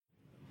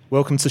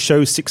Welcome to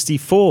show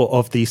 64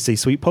 of the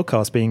C-Suite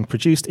podcast, being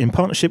produced in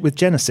partnership with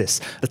Genesys.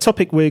 The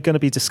topic we're going to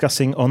be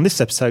discussing on this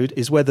episode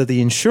is whether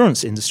the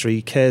insurance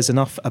industry cares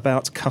enough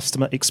about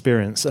customer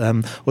experience.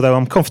 Although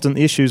I'm confident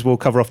the issues we'll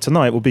cover off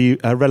tonight will be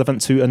relevant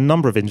to a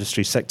number of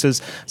industry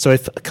sectors. So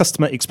if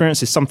customer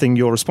experience is something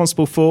you're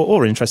responsible for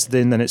or interested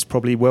in, then it's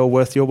probably well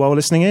worth your while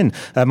listening in.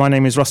 My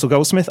name is Russell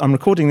Goldsmith. I'm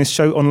recording this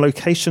show on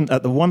location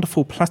at the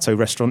wonderful Plateau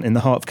restaurant in the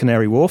heart of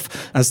Canary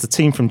Wharf, as the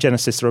team from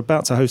Genesys are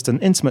about to host an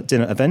intimate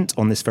dinner event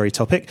on this very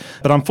topic.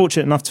 But I'm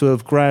fortunate enough to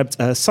have grabbed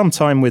some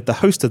time with the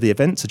host of the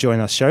event to join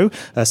our show.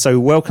 So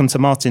welcome to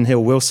Martin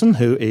Hill-Wilson,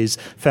 who is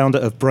founder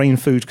of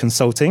Brainfood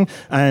Consulting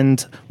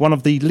and one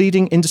of the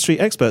leading industry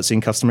experts in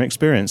customer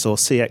experience, or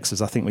CX,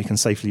 as I think we can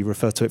safely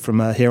refer to it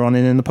from here on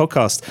in the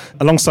podcast.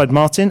 Alongside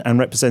Martin and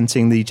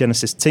representing the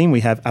Genesys team,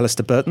 we have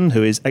Alistair Burton,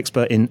 who is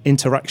expert in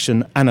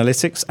interaction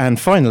analytics. And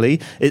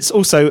finally, it's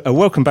also a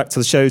welcome back to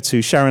the show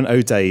to Sharon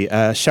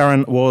O'Dea.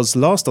 Sharon was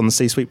last on the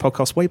C-Suite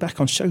podcast way back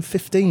on show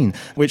 15,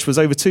 which was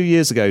over 2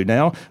 years ago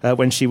now,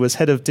 when she was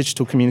head of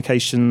digital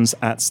communications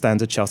at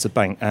Standard Chartered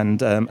Bank.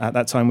 And at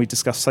that time, we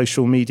discussed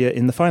social media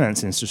in the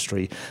finance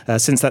industry.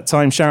 Since that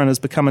time, Sharon has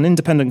become an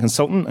independent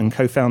consultant and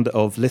co-founder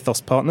of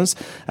Lithos Partners.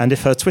 And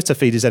if her Twitter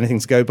feed is anything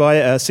to go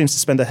by, seems to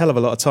spend a hell of a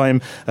lot of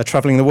time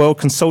traveling the world,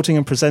 consulting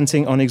and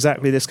presenting on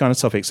exactly this kind of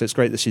topic. So it's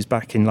great that she's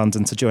back in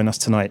London to join us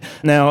tonight.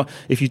 Now,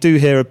 if you do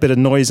hear a bit of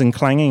noise and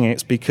clanging,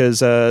 it's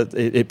because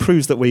it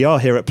proves that we are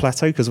here at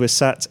Plateau, because we're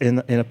sat in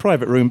a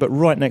private room, but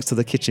right next to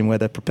the kitchen where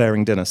they're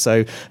preparing dinner.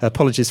 So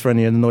apologies for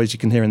any of the noise you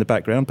can hear in the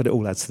background, but it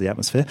all adds to the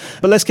atmosphere.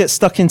 But let's get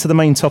stuck into the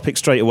main topic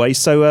straight away.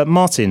 So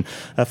Martin,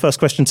 first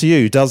question to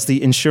you. Does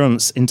the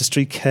insurance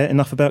industry care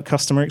enough about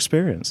customer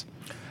experience?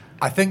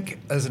 I think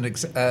as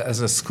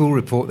a school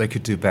report, they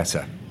could do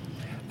better.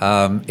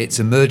 It's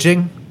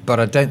emerging, but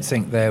I don't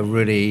think they're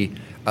really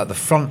at the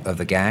front of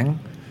the gang.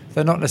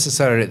 They're not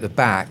necessarily at the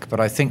back, but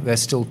I think they're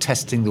still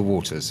testing the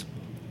waters.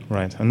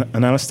 Right.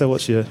 And Alistair,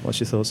 what's your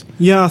thoughts?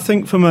 Yeah, I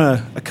think from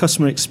a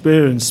customer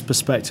experience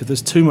perspective,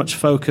 there's too much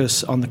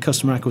focus on the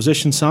customer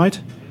acquisition side.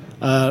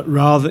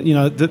 Rather,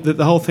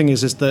 the whole thing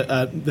is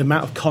that the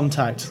amount of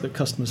contact that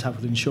customers have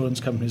with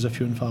insurance companies are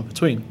few and far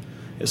between.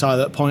 It's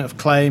either at point of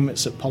claim,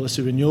 it's at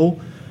policy renewal,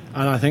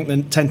 and I think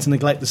they tend to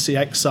neglect the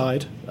CX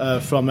side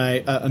from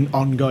an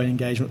ongoing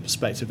engagement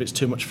perspective. It's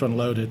too much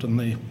front-loaded on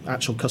the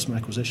actual customer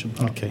acquisition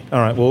part. Okay. All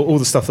right. Well, all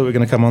the stuff that we're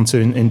going to come on to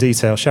in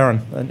detail. Sharon,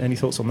 any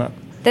thoughts on that?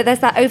 There's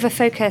that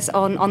over-focus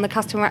on the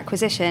customer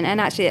acquisition,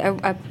 and actually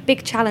a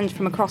big challenge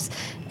from across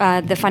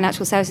the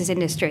financial services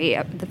industry,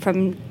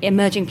 from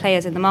emerging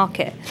players in the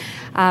market,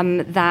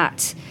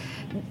 that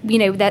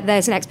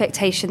there's an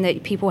expectation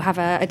that people have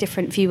a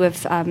different view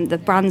of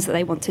the brands that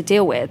they want to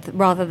deal with,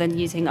 rather than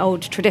using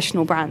old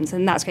traditional brands,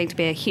 and that's going to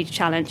be a huge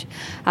challenge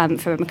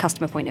from a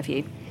customer point of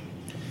view.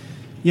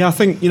 Yeah, I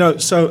think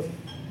so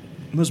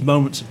there's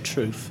moments of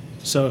truth.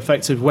 So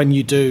effective when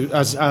you do,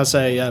 as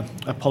a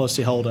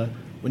policy holder,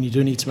 when you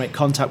do need to make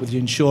contact with your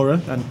insurer,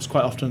 and it's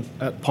quite often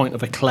at point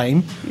of a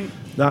claim,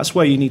 that's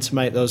where you need to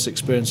make those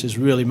experiences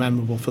really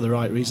memorable for the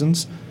right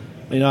reasons.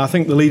 I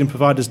think the leading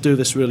providers do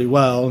this really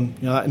well, and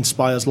that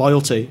inspires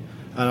loyalty.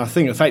 And I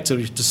think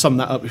effectively, to sum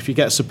that up, if you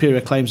get a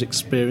superior claims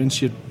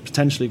experience, you're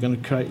potentially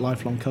going to create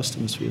lifelong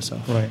customers for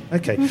yourself. Right.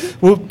 Okay.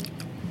 Mm-hmm. Well,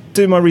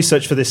 doing my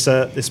research for this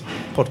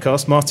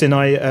podcast, Martin,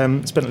 I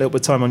spent a little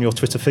bit of time on your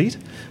Twitter feed,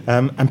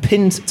 and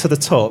pinned to the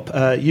top,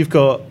 you've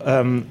got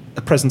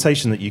a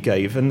presentation that you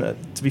gave, and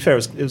to be fair,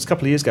 it was a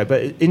couple of years ago,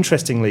 but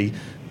interestingly,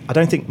 I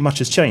don't think much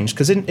has changed,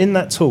 because in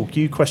that talk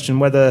you question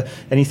whether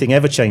anything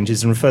ever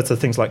changes and refer to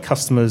things like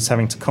customers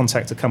having to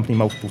contact a company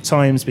multiple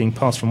times, being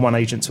passed from one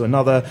agent to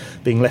another,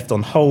 being left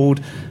on hold,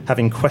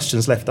 having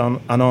questions left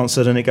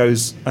unanswered, and it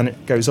goes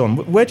on.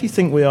 Where do you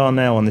think we are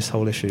now on this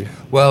whole issue?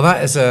 Well,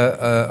 that is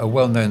a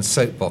well-known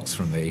soapbox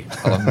from me.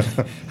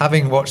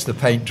 Having watched the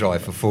paint dry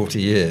for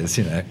 40 years,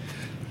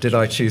 did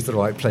I choose the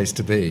right place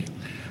to be?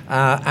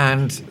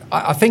 And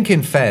I think,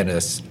 in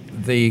fairness,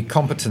 the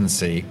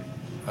competency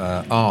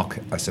arc,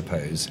 I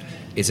suppose,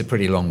 is a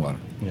pretty long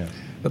one. Yeah.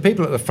 The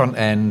people at the front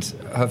end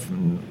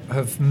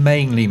have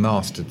mainly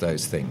mastered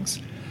those things.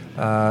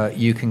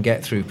 You can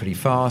get through pretty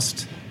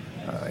fast.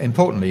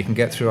 Importantly, you can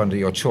get through under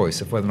your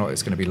choice of whether or not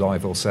it's going to be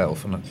live or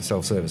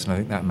self-service, and I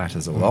think that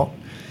matters a lot.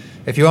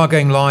 If you are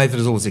going live,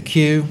 there's always a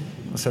queue.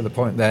 So the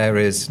point there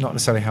is not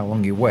necessarily how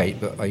long you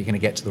wait, but are you going to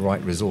get to the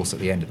right resource at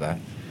the end of that?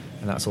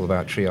 And that's all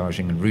about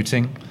triaging and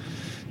routing.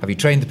 Have you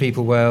trained the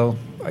people well?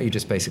 Are you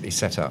just basically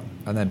set up?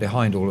 And then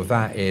behind all of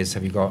that is,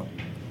 have you got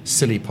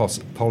silly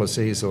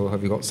policies, or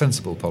have you got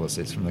sensible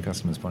policies from the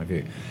customer's point of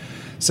view?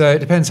 So it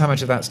depends how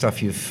much of that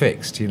stuff you've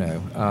fixed,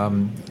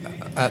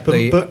 At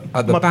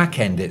the back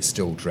end, it's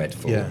still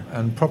dreadful. Yeah.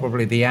 And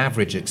probably the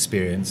average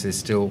experience is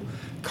still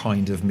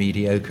kind of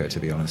mediocre, to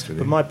be honest with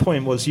you. But my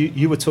point was,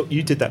 you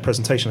did that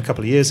presentation a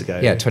couple of years ago.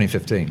 Yeah,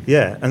 2015.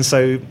 Yeah, and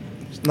so...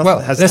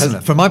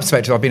 From my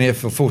perspective, I've been here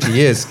for 40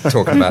 years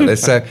talking about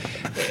this. So,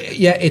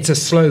 yeah, it's a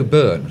slow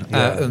burn.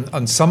 Yeah.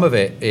 And some of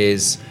it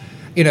is,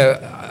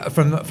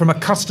 from a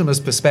customer's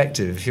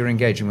perspective, if you're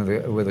engaging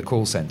with a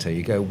call centre,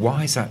 you go,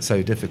 why is that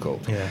so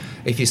difficult? Yeah.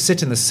 If you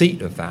sit in the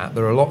seat of that,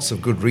 there are lots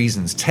of good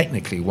reasons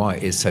technically why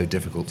it is so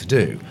difficult to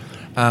do.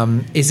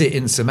 Is it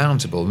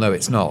insurmountable? No,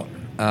 it's not.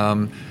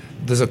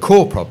 There's a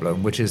core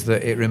problem, which is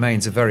that it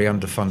remains a very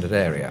underfunded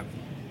area.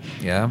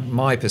 Yeah,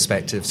 my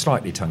perspective,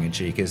 slightly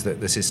tongue-in-cheek, is that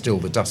this is still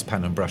the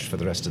dustpan and brush for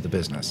the rest of the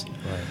business.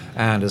 Right.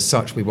 And as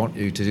such, we want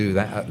you to do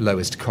that at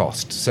lowest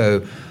cost. So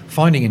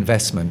finding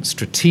investment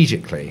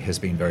strategically has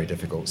been very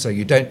difficult. So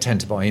you don't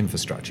tend to buy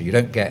infrastructure. You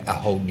don't get a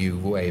whole new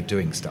way of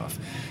doing stuff.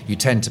 You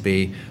tend to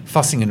be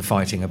fussing and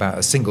fighting about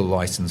a single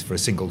license for a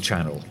single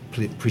channel,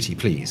 pretty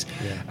please.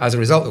 Yeah. As a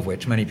result of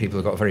which, many people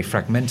have got very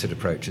fragmented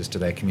approaches to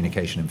their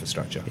communication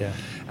infrastructure. Yeah.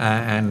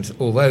 And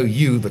although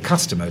you, the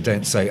customer,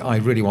 don't say, I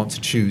really want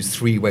to choose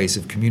 3 ways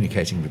of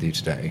communicating with you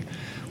today,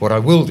 what I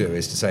will do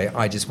is to say,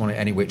 I just want it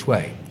any which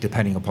way,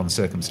 depending upon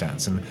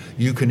circumstance. And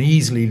you can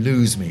easily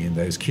lose me in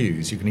those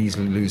queues. You can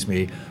easily lose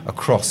me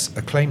across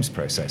a claims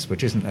process,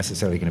 which isn't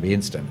necessarily going to be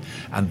instant.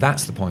 And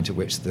that's the point at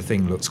which the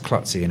thing looks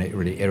klutzy and it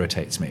really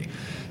irritates me.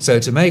 So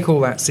to make all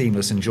that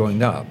seamless and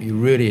joined up, you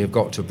really have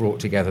got to have brought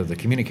together the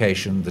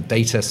communication, the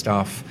data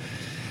stuff,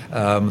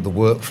 the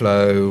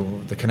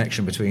workflow, the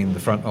connection between the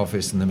front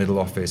office and the middle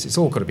office. It's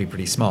all got to be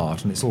pretty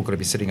smart, and it's all got to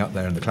be sitting up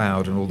there in the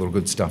cloud and all the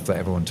good stuff that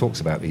everyone talks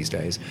about these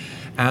days.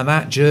 And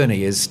that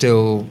journey is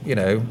still,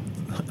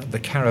 the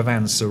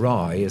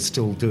caravanserai is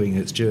still doing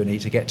its journey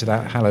to get to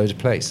that hallowed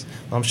place.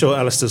 I'm sure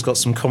Alistair's got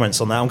some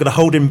comments on that. I'm going to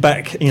hold him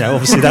back.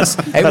 Obviously that's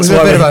it was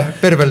a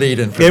bit of a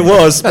lead-in. It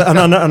was, and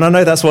I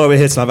know that's why we're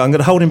here tonight. But I'm going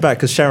to hold him back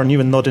because Sharon, you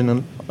were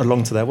nodding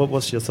along to that.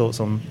 What's your thoughts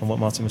on what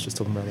Martin was just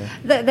talking about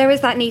there? There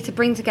is that need to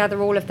bring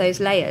together all of those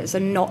layers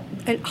and not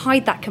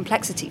hide that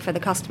complexity for the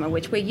customer,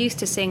 which we're used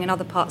to seeing in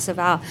other parts of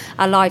our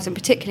lives, and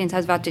particularly in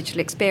terms of our digital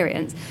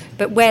experience.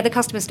 But where the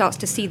customer starts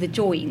to see the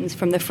joins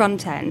from the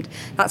front end,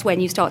 that's when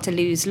you start to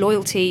lose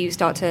loyalty, you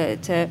start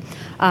to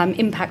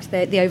impact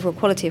the overall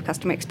quality of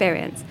customer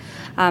experience.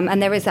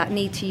 And there is that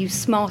need to use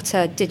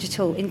smarter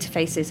digital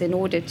interfaces in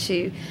order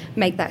to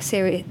make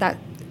that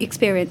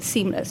experience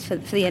seamless for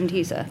the end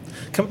user.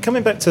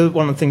 Coming back to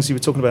one of the things you were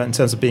talking about in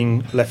terms of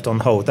being left on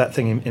hold, that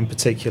thing in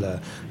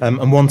particular,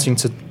 and wanting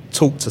to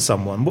talk to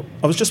someone,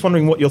 I was just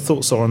wondering what your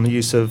thoughts are on the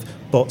use of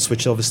bots,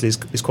 which obviously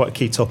is quite a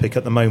key topic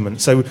at the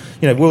moment. So,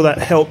 will that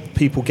help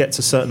people get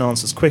to certain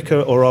answers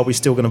quicker, or are we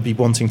still going to be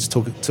wanting to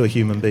talk to a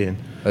human being?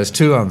 There's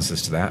 2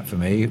 answers to that for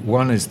me.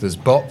 One is there's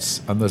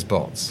bots and there's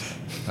bots.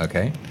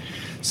 Okay.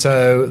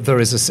 So there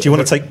is a... Do you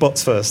want to take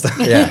bots first?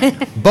 Yeah.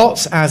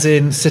 Bots as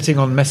in sitting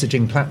on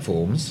messaging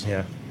platforms,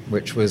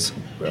 which was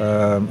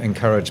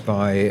encouraged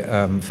by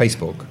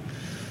Facebook,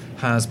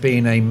 has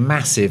been a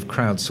massive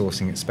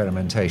crowdsourcing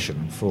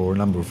experimentation for a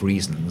number of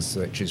reasons,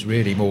 which is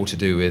really more to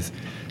do with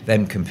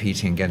them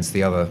competing against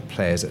the other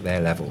players at their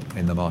level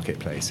in the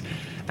marketplace.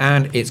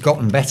 And it's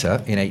gotten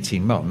better in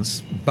 18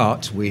 months,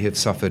 but we have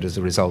suffered as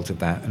a result of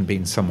that and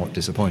been somewhat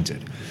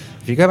disappointed.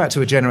 If you go back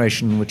to a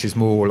generation which is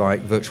more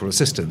like virtual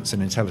assistants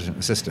and intelligent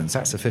assistants,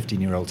 that's a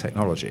 15-year-old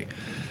technology.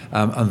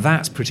 And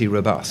that's pretty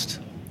robust,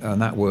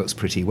 and that works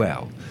pretty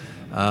well.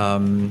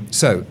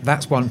 So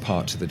that's one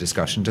part to the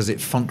discussion. Does it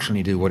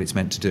functionally do what it's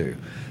meant to do?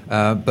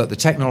 But the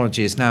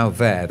technology is now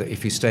there that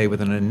if you stay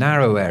within a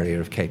narrow area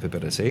of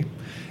capability,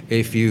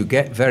 if you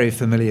get very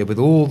familiar with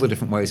all the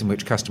different ways in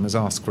which customers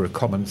ask for a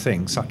common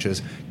thing, such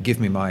as give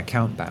me my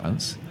account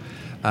balance,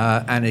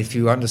 and if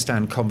you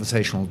understand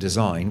conversational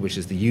design, which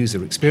is the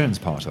user experience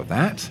part of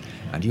that,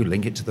 and you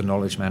link it to the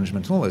knowledge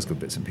management and all those good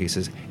bits and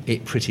pieces,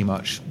 it pretty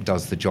much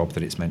does the job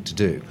that it's meant to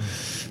do.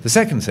 The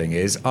second thing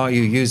is, are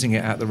you using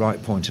it at the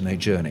right point in a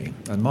journey?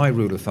 And my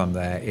rule of thumb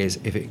there is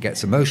if it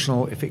gets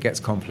emotional, if it gets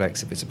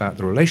complex, if it's about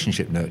the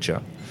relationship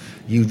nurture,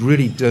 you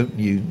really don't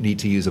need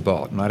to use a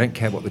bot. And I don't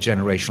care what the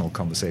generational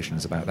conversation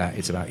is about that,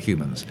 it's about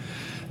humans.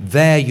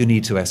 There you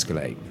need to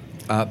escalate.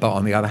 But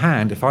on the other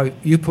hand, if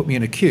you put me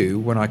in a queue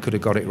when I could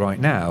have got it right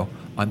now,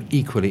 I'm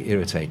equally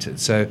irritated.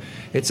 So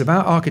it's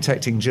about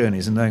architecting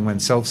journeys and knowing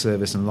when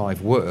self-service and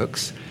live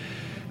works.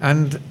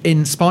 And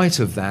in spite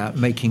of that,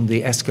 making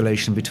the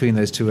escalation between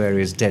those 2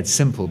 areas dead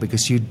simple,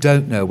 because you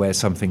don't know where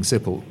something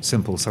simple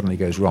suddenly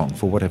goes wrong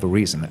for whatever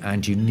reason,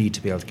 and you need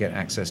to be able to get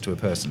access to a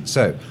person.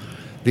 So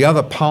the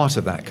other part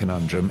of that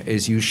conundrum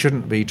is you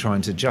shouldn't be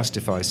trying to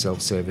justify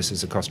self-service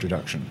as a cost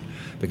reduction,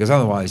 because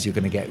otherwise you're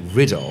going to get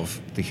rid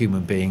of the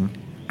human being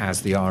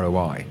as the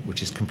ROI,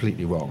 which is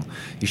completely wrong.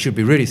 You should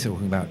be really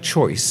talking about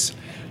choice,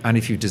 and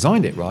if you've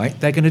designed it right,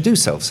 they're going to do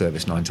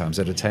self-service 9 times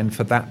out of 10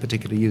 for that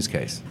particular use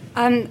case.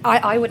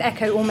 I would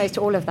echo almost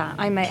all of that.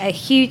 I'm a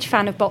huge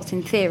fan of bots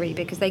in theory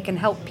because they can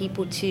help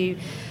people to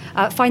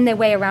find their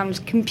way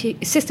around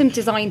systems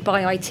designed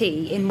by IT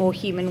in more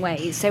human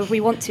ways. So if we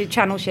want to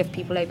channel shift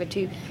people over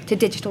to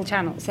digital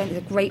channels, then it's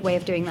a great way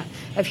of doing that,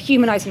 of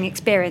humanising the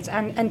experience.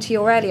 And to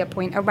your earlier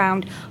point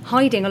around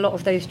hiding a lot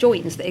of those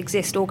joins that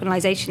exist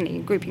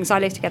organisationally, grouping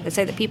silos together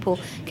so that people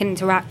can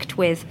interact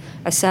with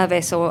a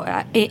service or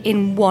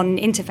in one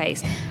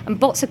interface. And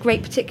bots are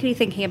great, particularly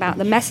thinking about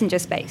the messenger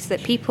space,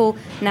 that people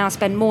now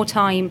spend more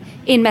time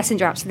in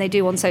messenger apps than they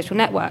do on social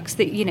networks.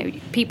 That, you know,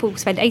 people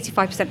spend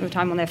 85% of the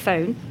time on their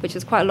phone, which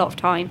is quite a lot of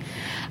time,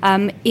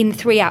 in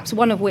 3 apps,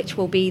 one of which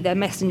will be their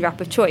messenger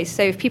app of choice.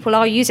 So if people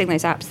are using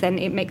those apps, then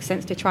it makes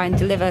sense to try and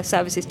deliver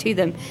services to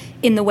them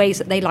in the ways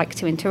that they like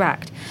to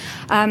interact.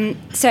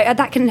 So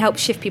that can help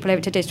shift people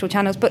over to digital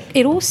channels. But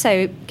it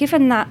also,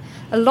 given that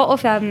a lot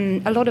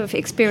of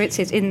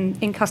experiences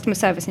in customer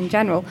service in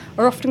general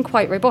are often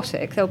quite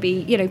robotic. There'll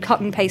be, you know,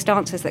 cut and paste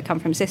answers that come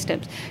from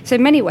systems. So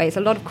in many ways,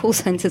 a lot of call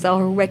centres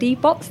are already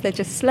bots. They're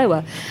just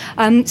slower.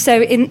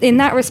 So in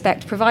that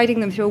respect,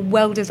 providing them through a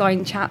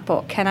well-designed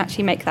chatbot can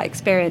actually make that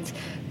experience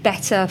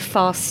better,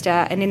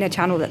 faster, and in a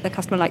channel that the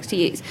customer likes to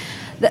use.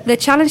 The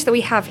challenge that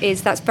we have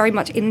is that's very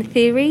much in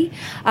theory.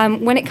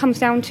 When it comes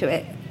down to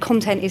it,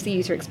 content is the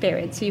user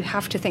experience. So you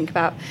have to think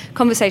about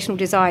conversational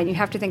design. You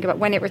have to think about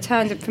when it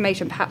returns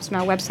information, perhaps from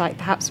our website,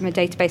 perhaps from a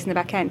database in the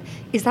back end.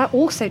 Is that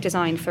also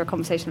designed for a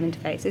conversational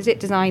interface? Is it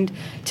designed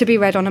to be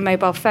read on a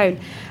mobile phone?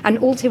 And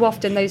all too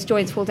often, those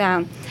joins fall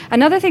down.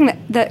 Another thing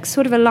that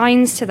sort of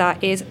aligns to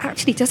that is,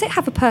 actually, does it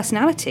have a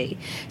personality?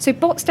 So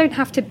bots don't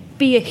have to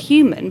be a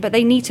human, but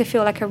they need to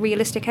feel like a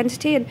realistic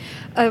entity.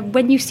 And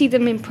when you see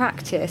them in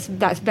practice,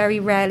 that's very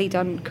rarely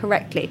done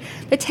correctly.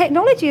 The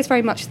technology is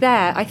very much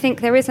there. I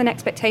think there is an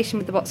expectation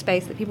with the bot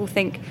space that people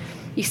think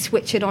you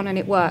switch it on and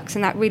it works,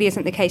 and that really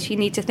isn't the case. You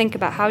need to think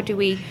about how do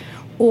we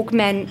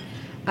augment,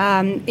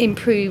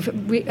 improve,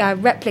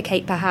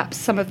 replicate perhaps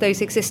some of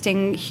those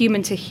existing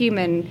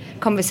human-to-human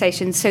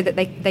conversations so that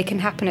they can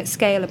happen at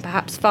scale and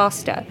perhaps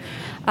faster.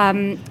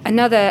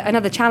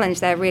 Another challenge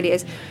there really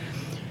is,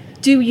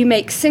 do you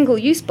make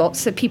single-use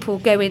bots so people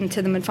go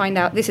into them and find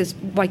out this is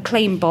my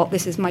claim bot,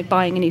 this is my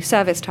buying a new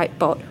service type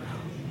bot?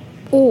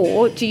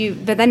 Or do you,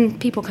 but then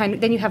people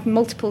then you have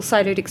multiple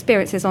siloed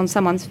experiences on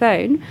someone's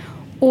phone.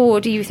 Or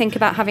do you think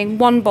about having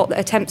one bot that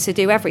attempts to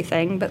do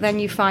everything, but then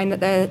you find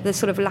that the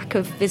sort of lack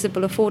of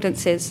visible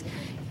affordances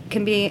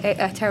can be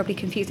a terribly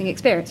confusing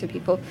experience for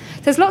people.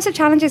 So there's lots of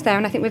challenges there,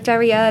 and I think we're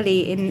very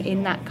early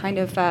in that kind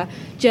of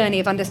journey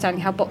of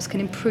understanding how bots can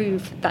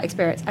improve that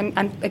experience.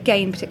 And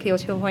again, particularly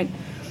to your point,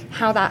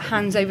 how that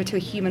hands over to a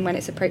human when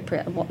it's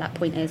appropriate and what that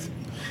point is.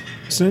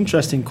 It's an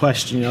interesting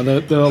question. You know,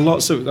 there are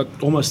lots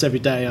of, almost every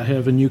day I hear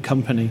of a new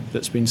company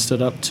that's been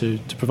stood up to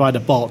provide a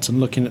bot, and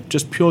looking at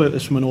just purely at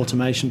this from an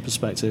automation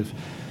perspective,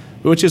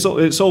 which is,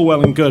 it's all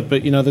well and good,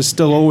 but you know, there's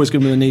still always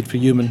going to be the need for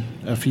human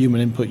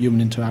input,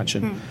 human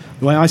interaction.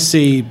 The way I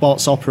see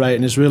bots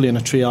operating is really in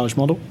a triage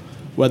model,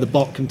 where the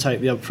bot can take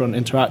the upfront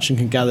interaction,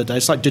 can gather data.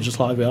 It's like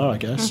digital IVR, I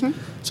guess.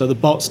 So the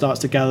bot starts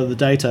to gather the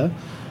data,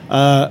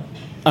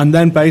 and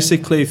then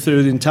basically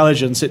through the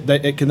intelligence,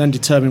 it can then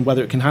determine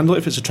whether it can handle it,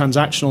 if it's a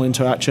transactional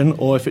interaction,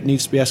 or if it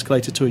needs to be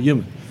escalated to a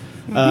human.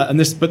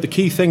 But the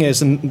key thing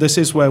is, and this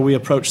is where we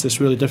approach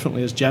this really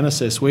differently as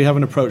Genesys, we have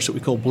an approach that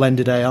we call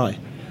blended AI.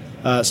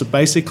 So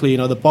basically, you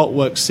know, the bot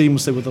works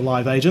seamlessly with the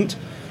live agent.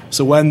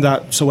 So when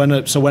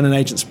an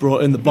agent's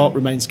brought in, the bot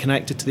remains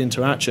connected to the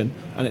interaction,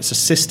 and it's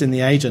assisting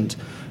the agent.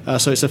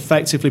 So it's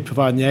effectively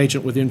providing the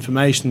agent with the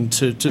information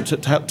to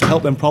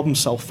help them problem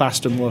solve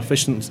faster and more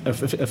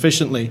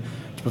efficiently,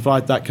 to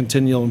provide that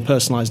continual and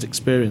personalised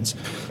experience.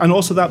 And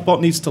also that bot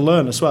needs to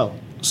learn as well.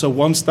 So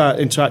once that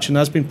interaction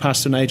has been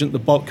passed to an agent, the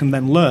bot can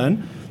then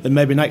learn. Then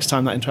maybe next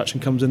time that interaction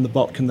comes in, the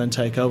bot can then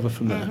take over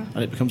from there,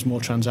 and it becomes more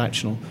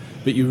transactional.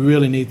 But you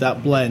really need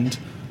that blend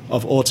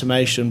of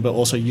automation, but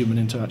also human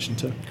interaction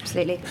too.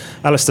 Absolutely.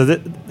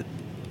 Alistair,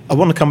 I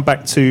want to come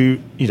back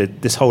to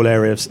this whole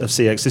area of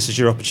CX. This is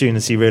your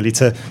opportunity really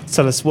to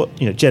tell us what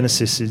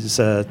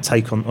Genesys'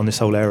 take on this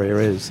whole area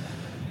is.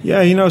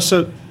 Yeah,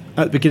 so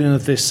at the beginning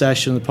of this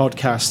session, the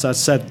podcast, I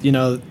said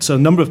so a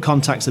number of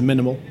contacts are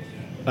minimal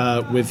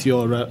with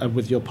your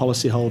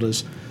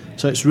policyholders.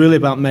 So it's really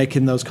about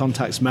making those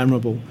contacts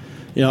memorable.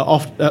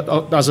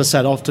 As I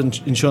said, often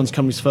insurance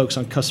companies focus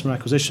on customer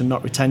acquisition,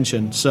 not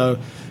retention. So,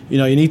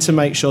 you need to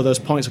make sure those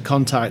points of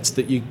contact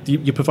that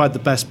you provide the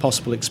best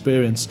possible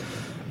experience.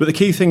 But the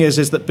key thing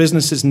is that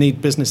businesses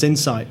need business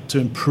insight to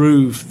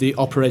improve the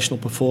operational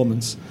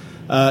performance.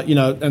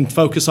 And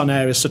focus on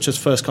areas such as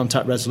first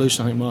contact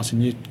resolution. I think,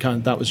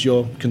 Martin, that was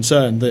your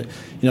concern, that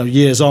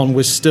years on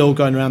we're still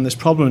going around this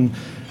problem,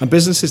 and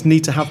businesses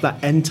need to have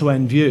that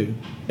end-to-end view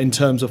in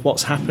terms of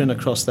what's happening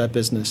across their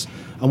business.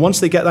 And once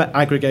they get that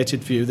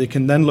aggregated view, they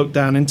can then look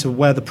down into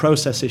where the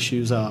process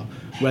issues are,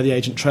 where the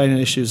agent training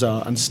issues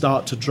are, and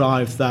start to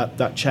drive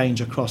that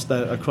change across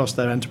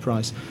their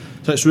enterprise.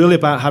 So it's really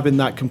about having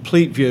that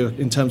complete view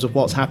in terms of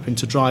what's happening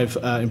to drive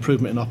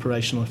improvement in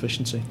operational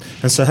efficiency.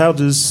 And so how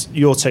does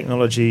your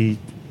technology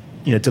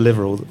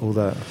deliver all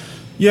that?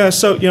 Yeah,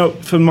 so,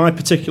 for my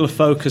particular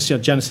focus,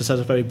 Genesys has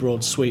a very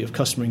broad suite of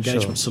customer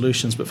engagement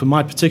solutions, but for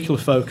my particular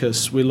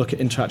focus, we look at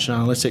interaction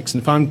analytics,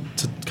 and if I'm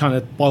to kind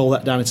of boil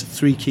that down into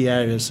 3 key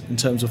areas in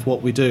terms of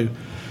what we do.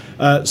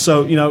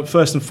 So,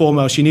 first and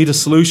foremost, you need a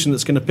solution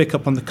that's going to pick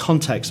up on the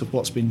context of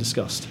what's been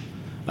discussed.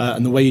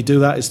 And the way you do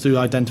that is through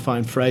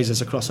identifying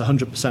phrases across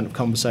 100% of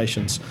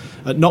conversations.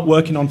 Not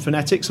working on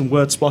phonetics and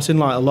word spotting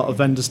like a lot of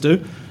vendors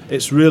do.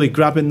 It's really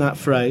grabbing that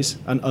phrase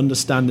and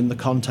understanding the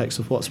context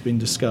of what's been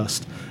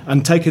discussed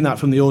and taking that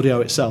from the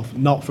audio itself,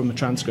 not from a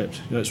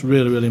transcript. It's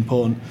really, really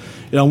important.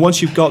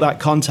 Once you've got that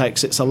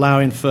context, it's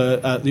allowing for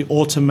the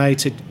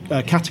automated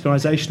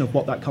categorization of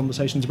what that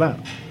conversation's about.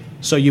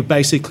 So you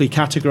basically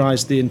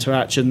categorize the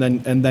interaction,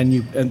 and then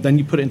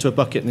you put it into a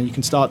bucket, and then you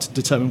can start to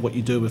determine what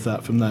you do with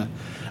that from there.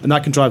 And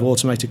that can drive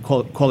automated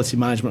quality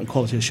management and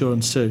quality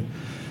assurance too.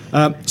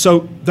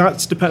 So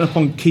that's dependent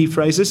upon key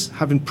phrases,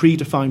 having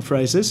predefined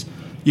phrases.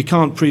 You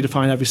can't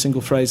predefine every single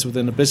phrase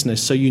within a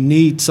business, so you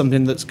need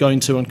something that's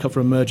going to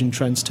uncover emerging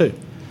trends too.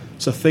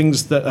 So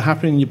things that are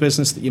happening in your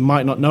business that you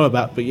might not know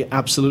about, but you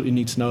absolutely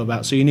need to know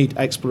about. So you need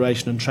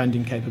exploration and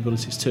trending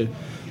capabilities too.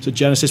 So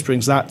Genesys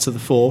brings that to the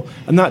fore,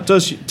 and that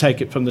does take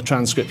it from the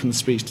transcript and the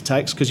speech to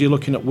text, because you're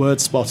looking at word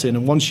spotting,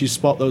 and once you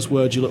spot those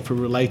words, you look for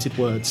related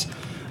words.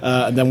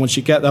 And then once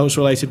you get those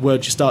related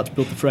words, you start to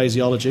build the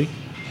phraseology.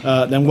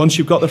 Then once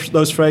you've got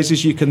those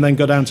phrases, you can then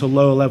go down to a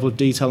lower level of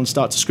detail and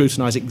start to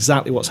scrutinise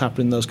exactly what's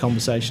happening in those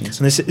conversations.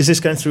 And is this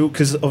going through,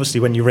 because obviously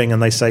when you ring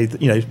and they say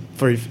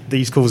that,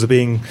 these calls are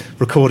being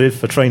recorded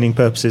for training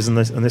purposes and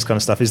this kind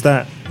of stuff, is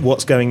that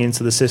what's going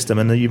into the system,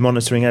 and are you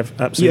monitoring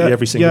absolutely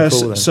every single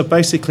call? Then? So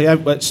basically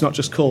it's not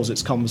just calls,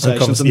 it's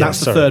conversations, and that's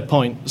the third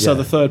point. So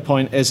the third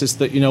point is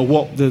that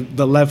what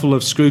the level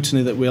of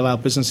scrutiny that we allow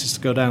businesses to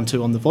go down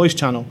to on the voice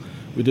channel.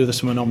 We do this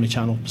from an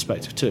omni-channel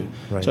perspective too.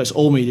 Right. So it's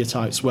all media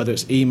types, whether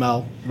it's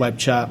email, web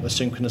chat,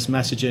 asynchronous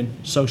messaging,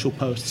 social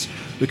posts.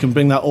 We can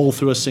bring that all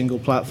through a single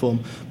platform.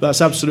 But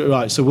that's absolutely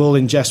right. So we'll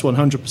ingest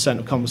 100%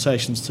 of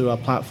conversations through our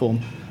platform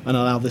and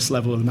allow this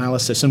level of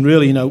analysis. And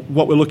really,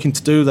 what we're looking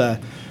to do there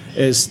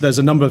is there's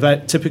a number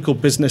of typical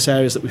business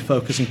areas that we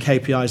focus and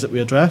KPIs that we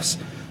address.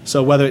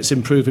 So whether it's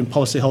improving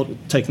policyholder,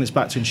 taking this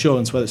back to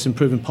insurance, whether it's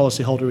improving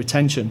policyholder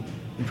retention,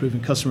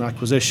 improving customer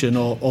acquisition,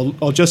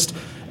 or just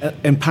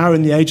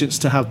empowering the agents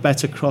to have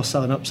better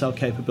cross-sell and upsell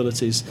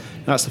capabilities.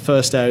 That's the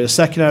first area. The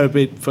second area would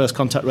be first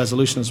contact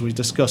resolution, as we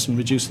discussed, and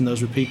reducing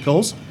those repeat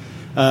calls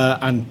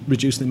and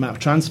reducing the amount of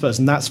transfers.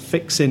 And that's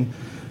fixing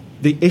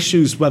the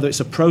issues, whether it's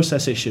a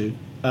process issue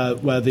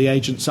where the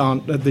agents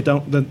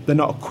they're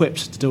not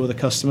equipped to deal with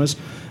the customers,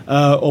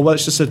 or whether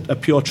it's just a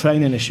pure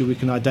training issue. We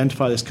can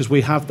identify this because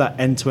we have that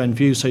end-to-end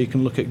view, so you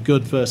can look at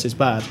good versus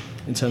bad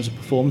in terms of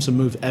performance and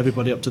move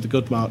everybody up to the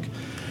good mark.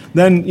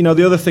 Then,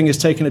 the other thing is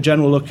taking a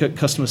general look at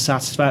customer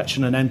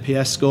satisfaction and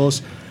NPS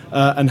scores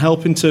and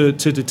helping to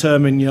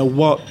determine,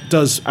 what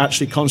does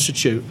actually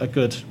constitute a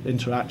good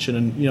interaction,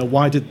 and,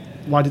 why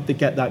did they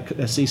get that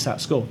CSAT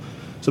score?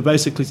 So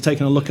basically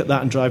taking a look at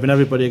that and driving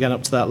everybody again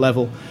up to that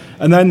level.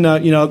 And then,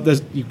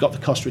 you've got the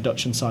cost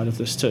reduction side of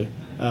this too,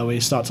 where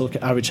you start to look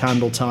at average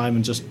handle time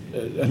and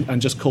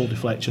just call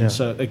deflection. Yeah.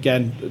 So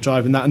again,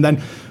 driving that. And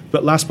then,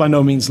 but last by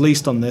no means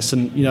least on this,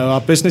 and our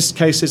business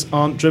cases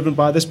aren't driven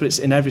by this, but it's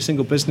in every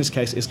single business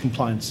case, is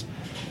compliance.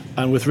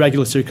 And with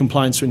regulatory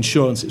compliance for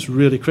insurance, it's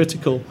really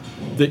critical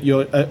that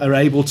you are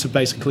able to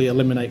basically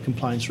eliminate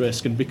compliance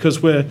risk. And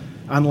because we're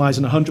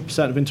analysing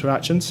 100% of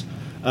interactions,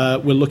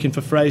 we're looking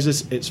for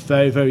phrases. It's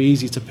very, very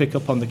easy to pick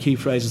up on the key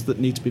phrases that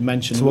need to be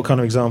mentioned. So what kind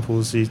of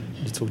examples are you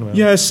talking about?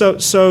 Yeah,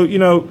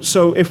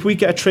 so if we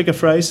get a trigger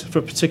phrase for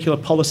a particular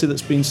policy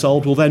that's been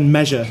sold, we'll then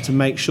measure to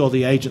make sure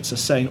the agents are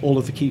saying all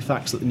of the key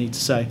facts that they need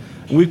to say.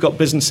 And we've got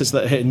businesses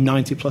that are hitting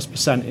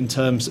 90+%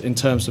 in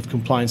terms of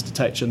compliance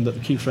detection that the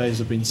key phrases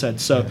have been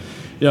said. So,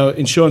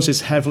 insurance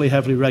is heavily,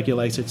 heavily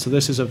regulated. So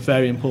this is a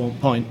very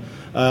important point.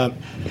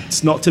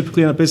 It's not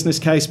typically in a business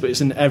case, but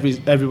it's in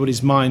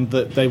everybody's mind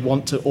that they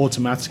want to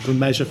automatically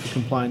measure for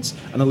compliance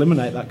and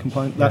eliminate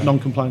that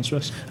non-compliance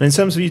risk. And in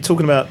terms of you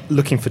talking about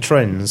looking for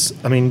trends,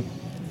 I mean,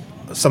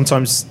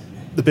 sometimes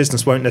the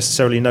business won't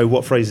necessarily know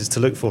what phrases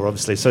to look for,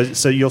 obviously.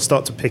 So you'll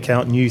start to pick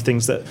out new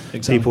things that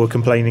people are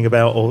complaining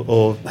about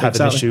or have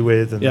an issue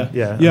with. And,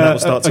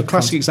 a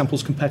classic example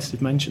is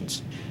competitive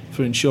mentions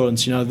for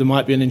insurance. There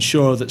might be an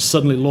insurer that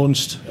suddenly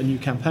launched a new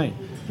campaign.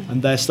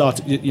 And they're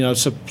starting,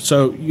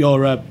 so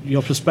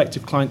your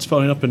prospective client's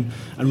phoning up and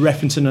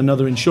referencing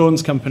another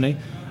insurance company,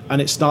 and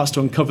it starts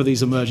to uncover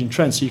these emerging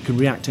trends, so you can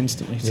react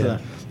instantly to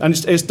that. And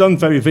it's done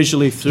very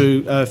visually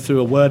through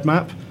a word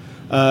map.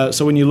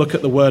 So when you look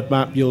at the word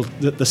map,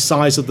 the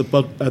size of the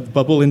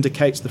bubble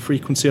indicates the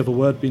frequency of a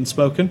word being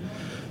spoken.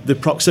 The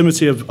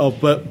proximity of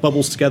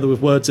bubbles together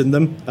with words in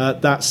them,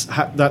 that's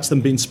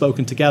them being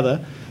spoken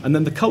together. And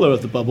then the colour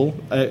of the bubble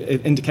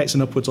it indicates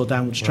an upwards or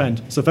downwards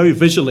trend. So very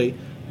visually,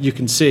 you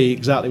can see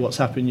exactly what's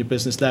happening in your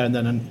business there,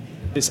 and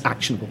it's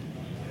actionable.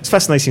 It's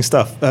fascinating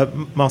stuff.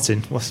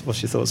 Martin,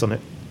 what's your thoughts on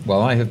it?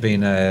 Well, I have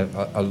been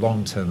a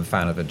long-term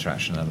fan of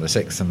interaction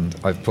analytics, and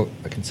I've put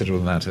a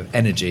considerable amount of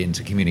energy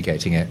into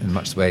communicating it in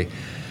much the way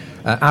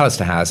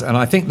Alistair has, and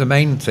I think the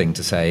main thing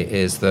to say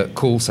is that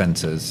call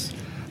centres,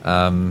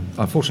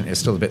 unfortunately, are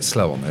still a bit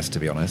slow on this, to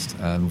be honest.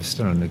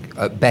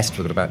 At best,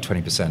 we've got about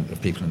 20%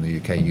 of people in the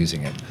UK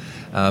using it.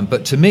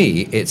 But to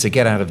me, it's a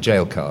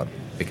get-out-of-jail card,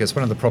 because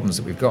one of the problems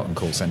that we've got in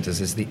call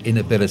centres is the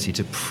inability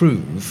to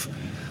prove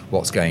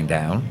what's going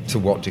down, to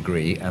what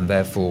degree, and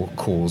therefore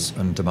cause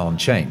and demand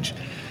change.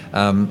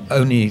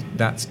 Only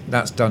that's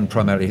done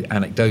primarily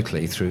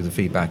anecdotally through the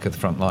feedback of the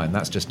front line.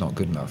 That's just not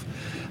good enough.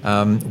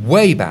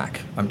 Way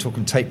back, I'm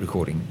talking tape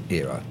recording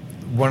era,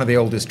 one of the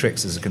oldest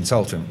tricks as a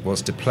consultant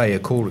was to play a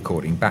call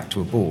recording back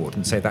to a board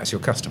and say, that's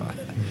your customer.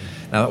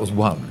 Now, that was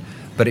one.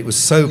 But it was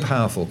so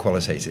powerful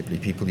qualitatively,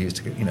 people used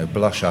to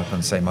blush up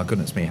and say, my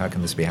goodness me, how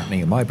can this be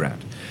happening in my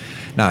brand?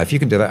 Now, if you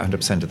can do that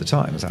 100% of the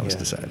time, as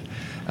Alistair said,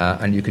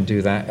 and you can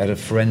do that at a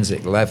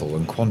forensic level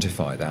and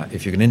quantify that,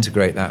 if you can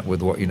integrate that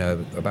with what you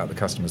know about the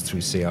customers through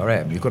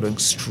CRM, you've got an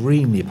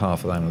extremely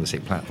powerful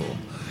analytic platform.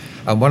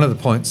 And one of the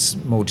points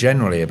more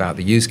generally about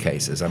the use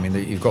cases, I mean,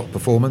 you've got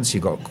performance,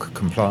 you've got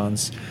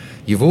compliance,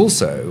 you've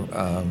also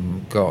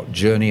got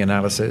journey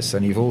analysis,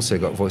 and you've also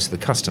got voice of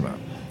the customer.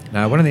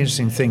 Now, one of the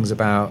interesting things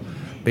about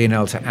being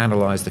able to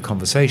analyse the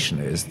conversation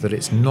is that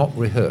it's not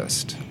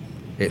rehearsed.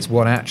 It's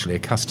what actually a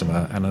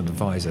customer and an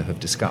advisor have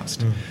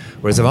discussed.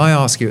 Whereas if I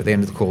ask you at the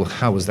end of the call,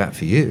 how was that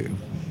for you?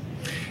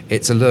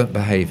 It's a learnt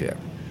behaviour.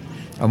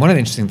 And one of the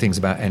interesting things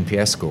about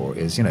NPS score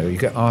is, you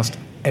get asked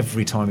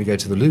every time you go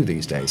to the loo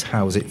these days,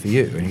 how was it for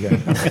you? And you go,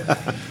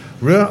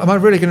 am I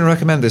really going to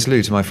recommend this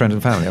loo to my friend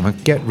and family? I'm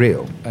like, get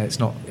real. It's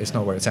not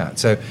where it's at.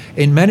 So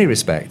in many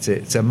respects,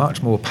 it's a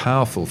much more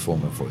powerful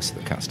form of voice of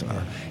the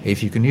customer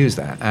if you can use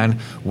that. And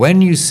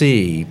when you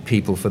see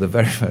people for the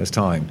very first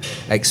time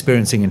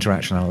experiencing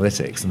interaction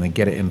analytics and they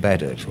get it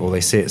embedded or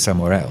they see it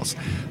somewhere else,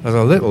 there's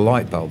a little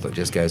light bulb that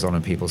just goes on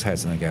in people's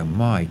heads and they go,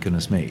 my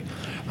goodness me.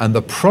 And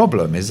the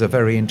problem is a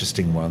very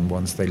interesting one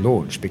once they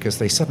launch, because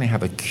they suddenly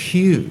have a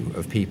queue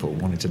of people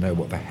wanting to know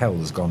what the hell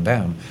has gone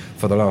down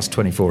for the last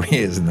 24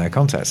 years in their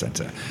contact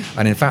centre.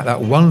 And in fact,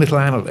 that one little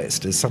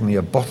analyst is suddenly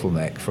a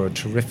bottleneck for a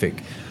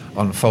terrific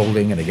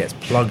unfolding, and it gets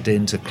plugged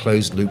into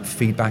closed loop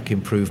feedback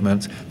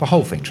improvement. The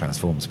whole thing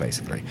transforms,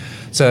 basically.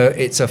 So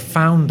it's a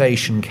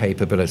foundation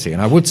capability.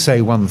 And I would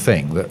say one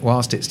thing, that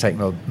whilst it's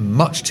taken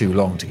much too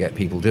long to get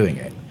people doing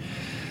it,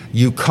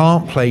 you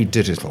can't play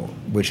digital,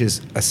 which is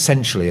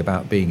essentially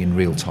about being in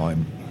real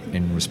time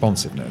in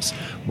responsiveness,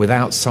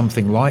 without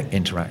something like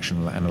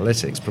interactional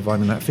analytics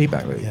providing that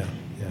feedback loop.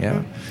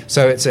 Yeah.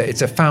 So it's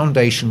a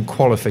foundation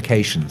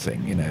qualification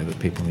thing, that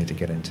people need to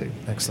get into.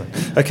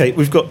 Excellent. Okay,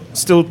 we've got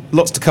still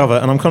lots to cover,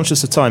 and I'm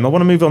conscious of time. I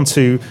want to move on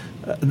to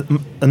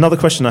another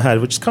question I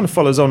had, which kind of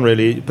follows on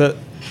really, but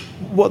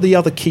what are the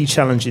other key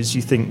challenges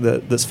you think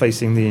that's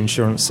facing the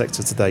insurance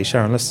sector today?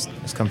 Sharon, let's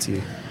come to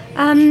you.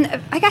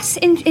 I guess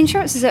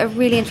insurance is at a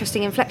really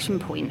interesting inflection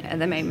point at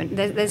the moment.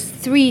 There's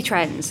three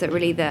trends that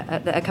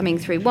are coming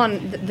through.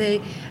 One,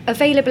 the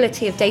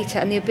availability of data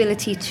and the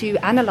ability to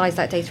analyse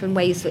that data in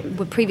ways that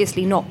were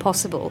previously not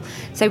possible.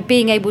 So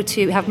being able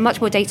to have much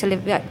more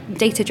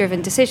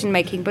data-driven decision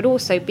making, but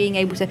also being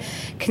able to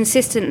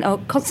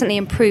constantly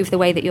improve the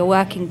way that you're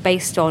working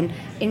based on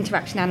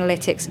interaction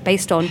analytics,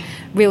 based on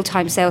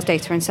real-time sales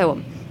data, and so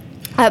on.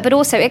 But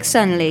also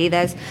externally,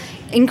 there's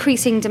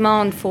increasing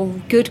demand for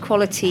good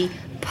quality,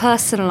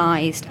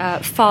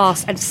 personalised,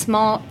 fast and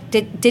smart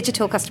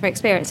digital customer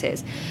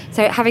experiences.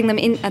 So having them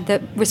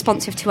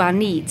responsive to our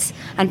needs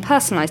and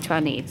personalised to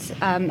our needs,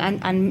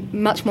 and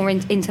much more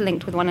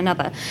interlinked with one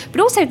another.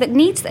 But also the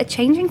needs that are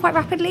changing quite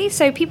rapidly.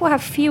 So people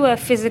have fewer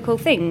physical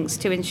things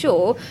to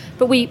insure,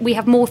 but we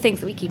have more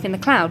things that we keep in the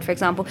cloud, for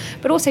example.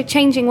 But also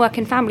changing work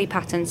and family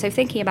patterns. So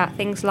thinking about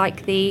things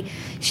like the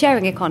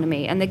sharing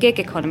economy and the gig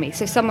economy.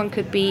 So someone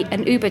could be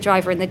an Uber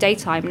driver in the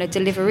daytime and a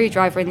Deliveroo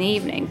driver in the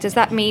evening. Does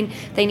that mean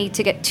they need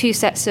to get two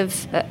sets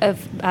of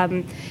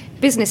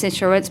business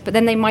insurance, but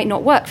then they might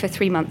not work for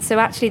 3 months? So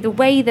actually the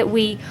way that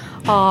we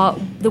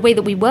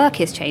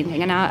work is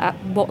changing,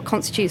 and what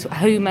constitutes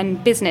home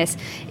and business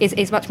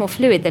is much more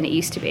fluid than it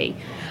used to be.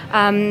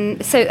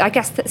 So I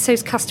guess so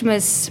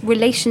customers'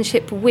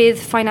 relationship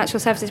with financial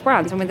services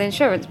brands and with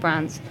insurance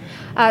brands.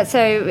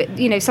 So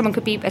someone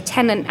could be a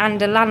tenant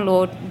and a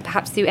landlord,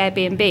 perhaps through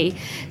Airbnb.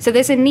 So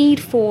there's a need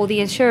for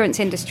the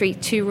insurance industry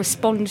to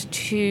respond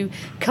to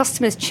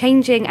customers'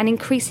 changing and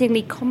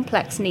increasingly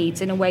complex needs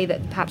in a way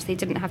that perhaps they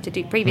didn't have to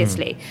do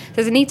previously.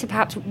 There's a need to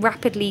perhaps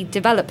rapidly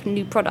develop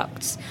new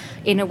products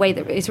in a way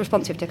that is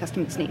responsive to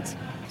customers' needs.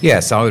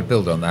 Yes, I would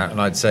build on that,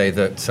 and I'd say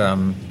that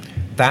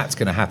that's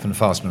going to happen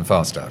faster and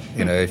faster.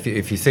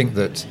 If you think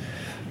that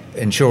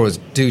insurers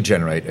do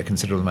generate a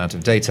considerable amount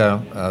of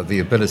data, the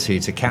ability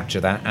to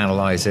capture that,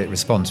 analyse it,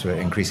 respond to it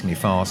increasingly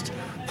fast,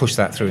 push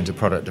that through into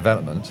product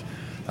development,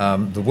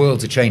 the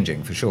worlds are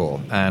changing for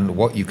sure, and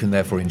what you can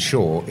therefore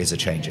insure is a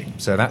changing.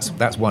 So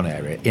that's one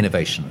area,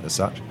 innovation as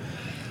such.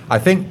 I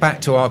think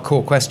back to our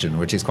core question,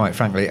 which is quite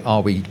frankly,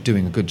 are we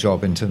doing a good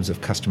job in terms of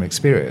customer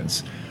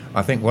experience?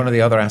 I think one of the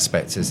other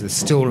aspects is it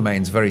still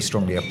remains very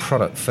strongly a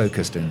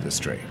product-focused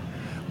industry,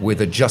 with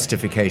a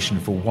justification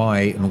for why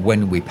and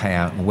when we pay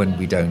out and when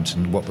we don't,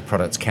 and what the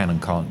products can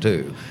and can't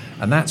do.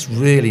 And that's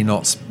really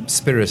not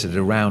spirited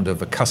around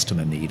of a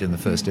customer need in the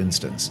first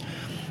instance.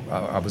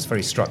 I was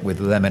very struck with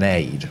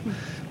lemonade,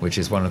 which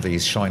is one of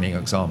these shining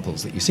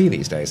examples that you see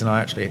these days. And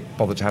I actually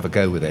bothered to have a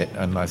go with it,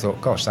 and I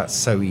thought, gosh, that's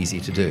so easy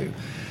to do.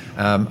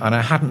 And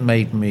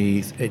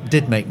it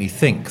did make me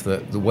think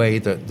that the way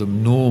that the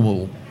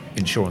normal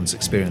insurance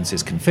experience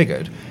is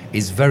configured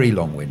is very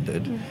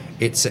long-winded.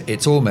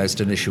 It's almost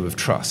an issue of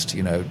trust.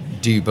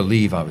 Do you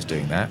believe I was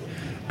doing that?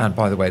 And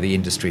by the way, the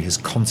industry has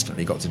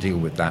constantly got to deal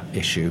with that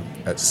issue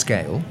at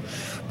scale.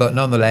 But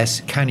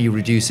nonetheless, can you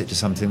reduce it to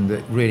something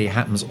that really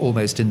happens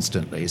almost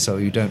instantly, so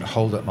you don't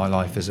hold up my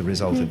life as a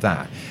result of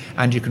that?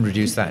 And you can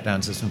reduce that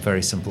down to some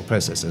very simple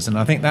processes. And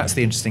I think that's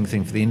the interesting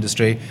thing for the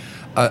industry.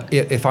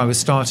 If I was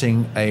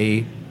starting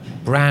a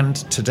brand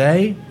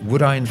today,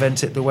 would I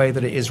invent it the way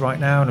that it is right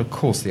now? And of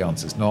course the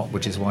answer is not,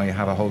 which is why you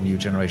have a whole new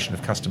generation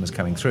of customers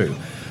coming through.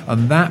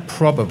 And that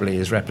probably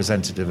is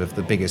representative of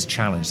the biggest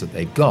challenge that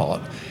they've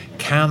got.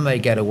 Can they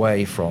get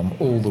away from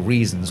all the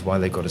reasons why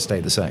they've got to stay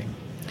the same?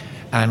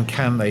 And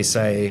can they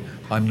say,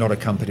 I'm not a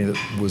company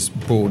that was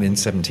born in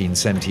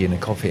 1770 in a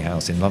coffee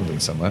house in London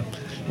somewhere?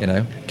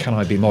 Can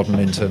I be modern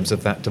in terms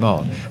of that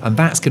demand? And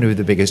that's going to be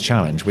the biggest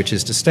challenge, which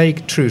is to stay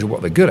true to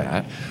what they're good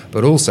at,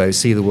 but also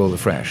see the world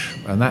afresh.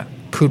 And that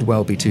could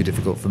well be too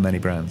difficult for many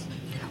brands.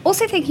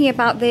 Also thinking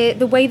about the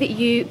way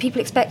that people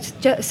expect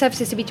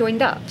services to be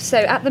joined up. So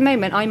at the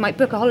moment, I might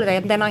book a holiday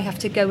and then I have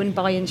to go and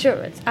buy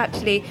insurance.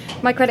 Actually,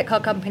 my credit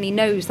card company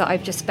knows that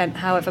I've just spent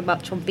however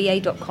much on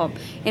BA.com.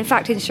 In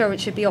fact,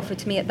 insurance should be offered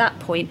to me at that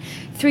point.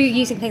 Through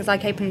using things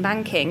like open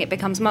banking, it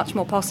becomes much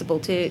more possible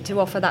to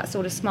offer that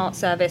sort of smart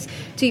service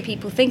to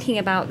people, thinking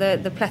about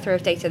the plethora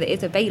of data that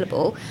is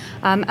available,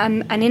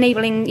 and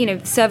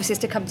enabling services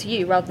to come to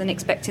you rather than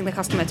expecting the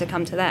customer to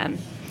come to them.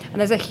 And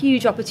there's a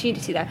huge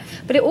opportunity there.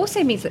 But it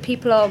also means that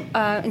people are,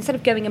 instead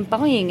of going and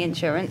buying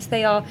insurance,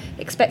 they are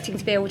expecting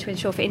to be able to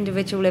insure for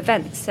individual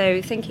events.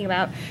 So thinking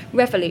about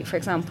Revolut, for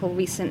example,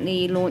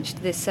 recently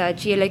launched this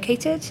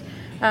geolocated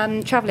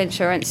travel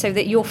insurance, so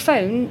that your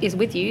phone is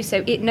with you,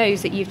 so it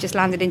knows that you've just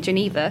landed in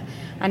Geneva,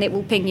 and it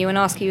will ping you and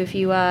ask you if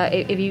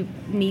you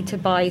need to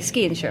buy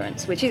ski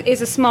insurance, which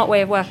is a smart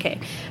way of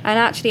working. And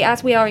actually,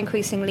 as we are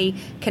increasingly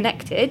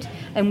connected,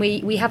 and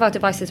we have our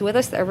devices with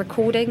us that are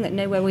recording, that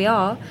know where we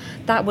are,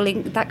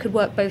 that could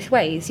work both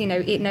ways.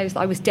 It knows that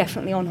I was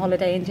definitely on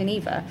holiday in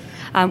Geneva,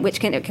 which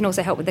can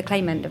also help with the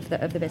claim end of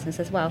the business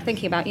as well.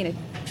 Thinking about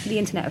the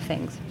Internet of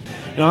Things.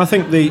 I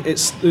think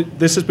this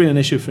has been an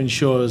issue for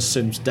insurers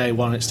since day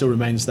one. It still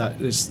remains that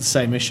it's the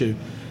same issue.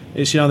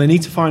 It's they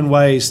need to find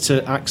ways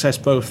to access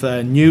both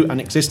their new and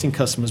existing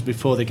customers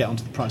before they get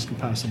onto the price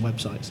comparison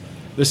websites.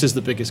 This is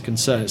the biggest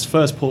concern. It's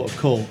first port of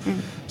call.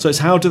 So it's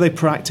how do they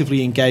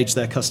proactively engage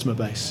their customer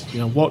base?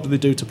 What do they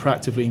do to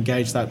proactively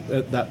engage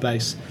that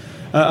base?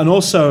 And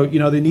also,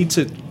 they need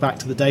to, back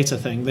to the data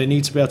thing, they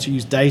need to be able to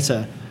use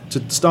data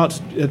to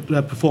start to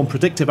perform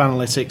predictive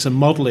analytics and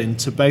modelling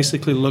to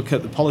basically look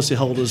at the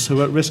policyholders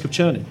who are at risk of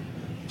churning.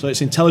 So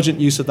it's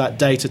intelligent use of that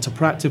data to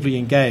proactively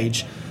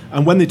engage,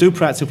 and when they do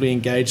proactively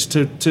engage,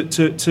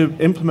 to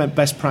implement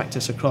best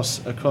practice across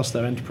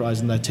their enterprise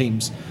and their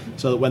teams,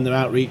 so that when they're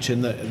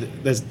outreaching,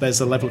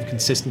 there's a level of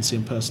consistency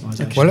and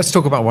personalisation. Well, let's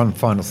talk about one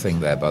final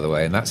thing there, by the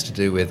way, and that's to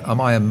do with, am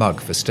I a mug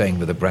for staying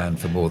with a brand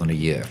for more than a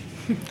year?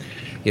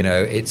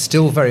 It's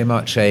still very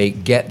much a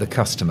get the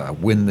customer,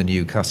 win the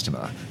new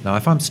customer. Now,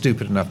 if I'm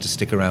stupid enough to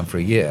stick around for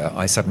a year,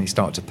 I suddenly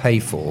start to pay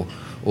for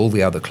all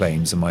the other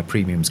claims and my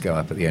premiums go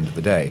up at the end of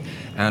the day.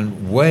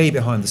 And way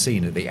behind the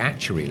scene at the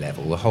actuary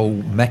level, the whole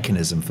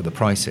mechanism for the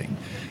pricing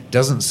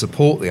doesn't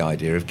support the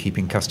idea of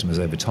keeping customers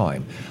over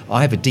time.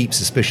 I have a deep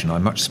suspicion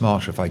I'm much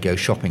smarter if I go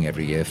shopping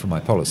every year for my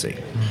policy.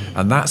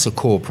 And that's a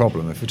core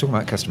problem. If we're talking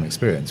about customer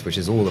experience, which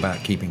is all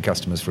about keeping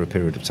customers for a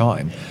period of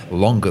time,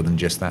 longer than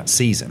just that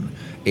season,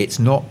 it's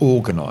not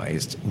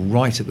organised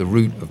right at the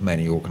root of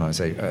many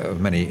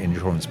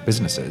insurance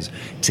businesses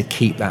to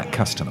keep that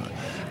customer.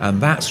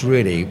 And that's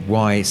really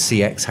why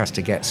CX has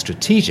to get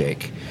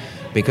strategic,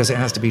 because it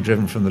has to be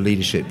driven from the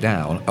leadership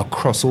down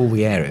across all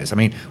the areas. I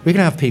mean, we can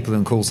have people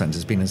in call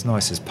centres being as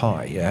nice as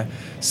pie,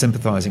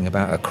 sympathising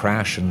about a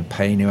crash and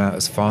paying you out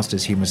as fast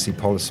as humanly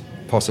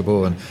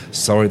possible and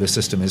sorry the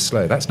system is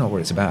slow. That's not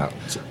what it's about.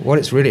 What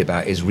it's really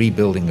about is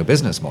rebuilding a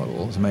business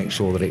model to make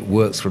sure that it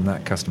works from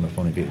that customer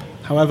point of view.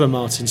 However,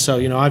 Martin,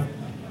 I've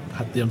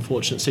had the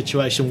unfortunate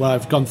situation where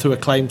I've gone through a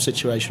claim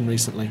situation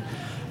recently.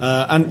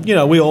 And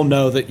we all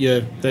know that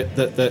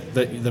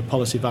the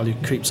policy value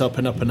creeps up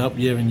and up and up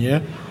year in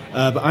year.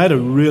 But I had a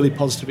really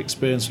positive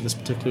experience with this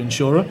particular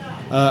insurer,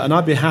 and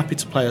I'd be happy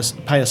to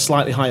pay a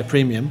slightly higher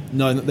premium,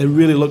 knowing that they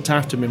really looked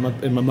after me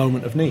in my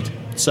moment of need.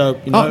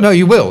 So, Oh, no,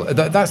 you will.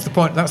 That's the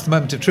point. That's the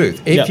moment of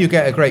truth. If you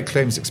get a great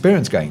claims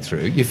experience going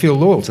through, you feel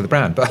loyal to the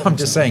brand. But I'm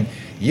just saying,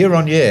 year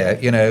on year,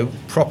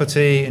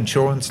 property,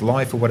 insurance,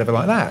 life, or whatever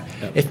like that.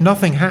 Yep. If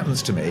nothing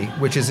happens to me,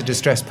 which is a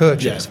distressed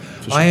purchase,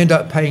 sure, I end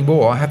up paying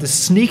more. I have the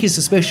sneaky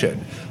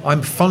suspicion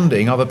I'm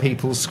funding other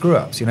people's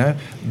screw-ups.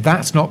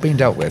 That's not being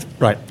dealt with.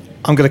 Right.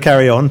 I'm going to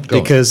carry on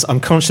because on.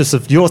 I'm conscious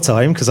of your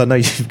time, because I know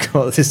you've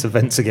got this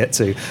event to get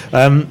to.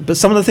 But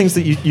some of the things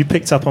that you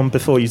picked up on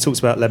before, you talked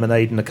about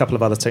Lemonade and a couple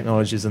of other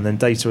technologies and then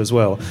data as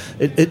well.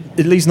 It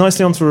leads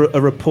nicely onto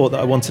a report that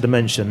I wanted to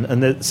mention.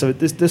 And so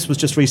this was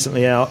just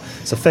recently out.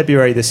 So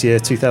February this year,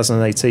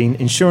 2018,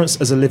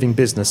 Insurance as a Living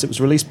Business. It was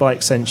released by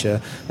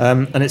Accenture.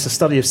 And it's a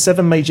study of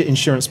 7 major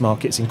insurance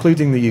markets,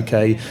 including the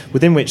UK,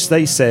 within which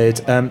they said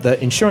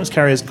that insurance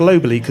carriers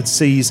globally could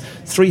seize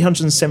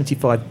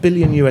 $375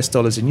 billion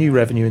in new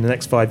revenue in the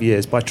next 5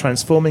 years by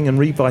transforming and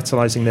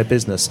revitalising their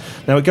business.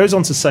 Now, it goes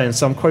on to say, and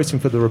so I'm quoting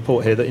for the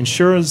report here, that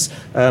insurers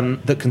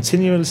that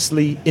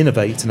continuously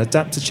innovate and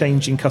adapt to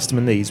changing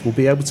customer needs will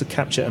be able to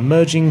capture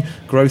emerging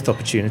growth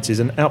opportunities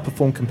and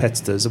outperform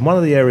competitors. And one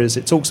of the areas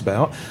it talks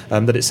about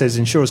that it says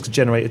insurers could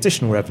generate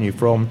additional revenue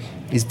from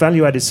is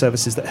value-added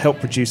services that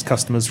help reduce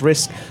customers'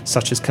 risk,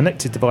 such as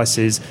connected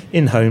devices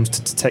in homes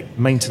to detect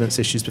maintenance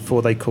issues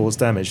before they cause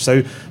damage.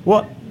 So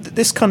what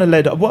this kind of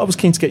led, what I was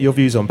keen to get your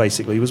views on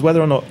basically was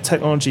whether or not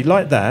technology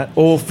like that,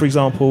 or for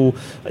example,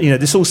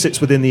 this all sits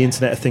within the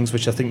Internet of Things,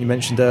 which I think you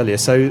mentioned earlier.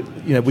 So,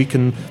 we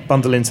can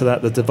bundle into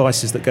that the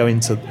devices that go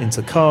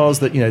into cars,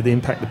 that, the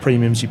impact, the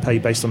premiums you pay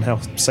based on how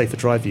safe a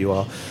driver you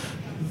are.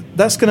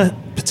 That's going to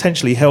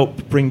potentially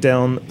help bring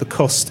down the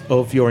cost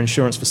of your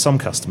insurance for some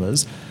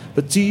customers.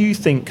 But do you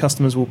think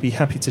customers will be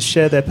happy to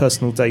share their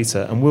personal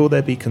data, and will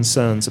there be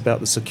concerns about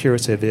the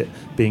security of it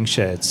being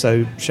shared?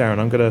 So, Sharon,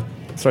 I'm going to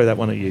throw that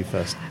one at you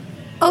first.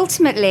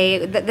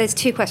 Ultimately, there's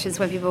 2 questions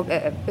when people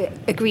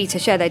agree to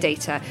share their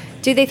data.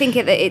 Do they think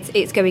that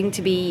it's going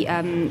to be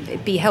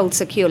held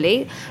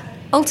securely?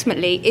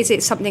 Ultimately, is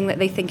it something that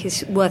they think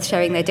is worth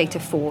sharing their data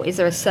for? Is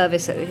there a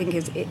service that they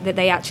think that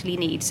they actually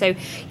need? So,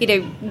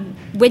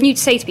 when you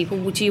say to people,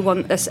 would you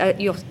want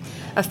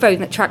a phone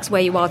that tracks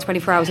where you are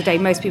 24 hours a day?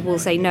 Most people will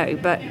say no,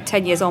 but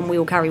 10 years on, we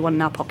all carry one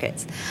in our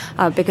pockets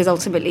because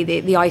ultimately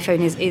the iPhone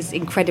is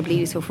incredibly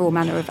useful for all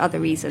manner of other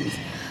reasons.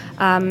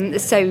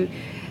 So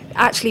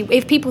actually,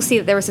 if people see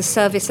that there is a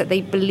service that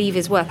they believe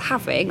is worth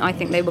having, I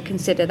think they will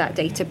consider that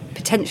data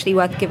potentially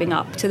worth giving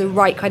up to the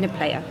right kind of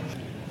player.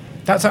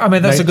 That's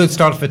a good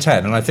start for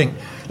 10. And I think,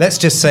 let's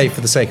just say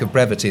for the sake of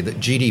brevity, that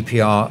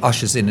GDPR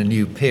ushers in a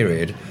new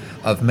period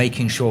of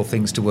making sure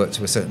things to work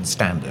to a certain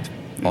standard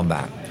on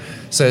that.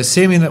 So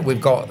assuming that we've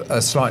got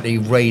a slightly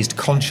raised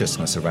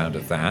consciousness around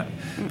of that,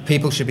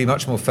 people should be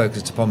much more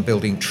focused upon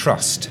building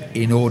trust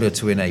in order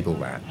to enable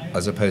that,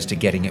 as opposed to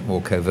getting it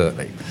more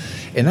covertly.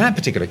 In that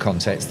particular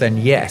context, then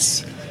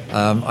yes,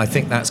 I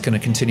think that's going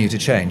to continue to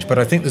change. But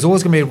I think there's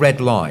always going to be a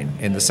red line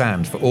in the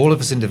sand for all of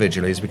us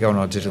individually as we go on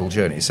our digital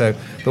journey. So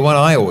the one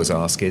I always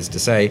ask is to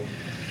say,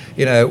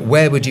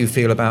 where would you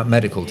feel about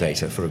medical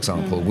data, for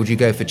example? Would you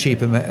go for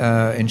cheaper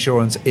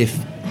insurance if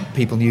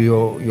people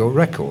knew your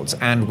records?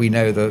 And we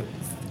know that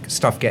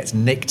stuff gets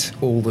nicked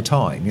all the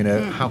time.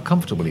 How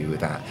comfortable are you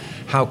with that?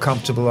 How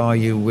comfortable are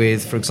you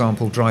with, for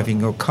example, driving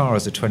your car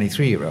as a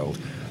 23-year-old?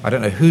 I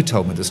don't know who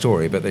told me the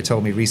story, but they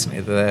told me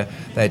recently that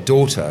their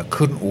daughter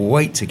couldn't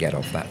wait to get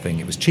off that thing.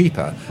 It was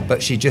cheaper,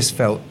 but she just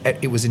felt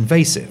it was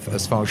invasive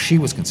as far as she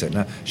was concerned.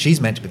 Now, she's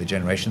meant to be the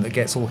generation that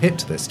gets all hip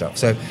to this stuff.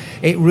 So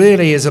it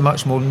really is a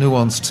much more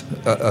nuanced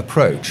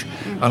approach.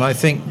 And I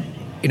think,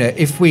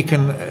 if we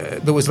can,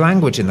 there was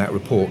language in that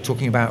report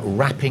talking about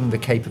wrapping the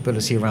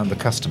capability around the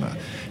customer.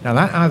 Now,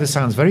 that either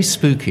sounds very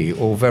spooky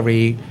or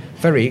very,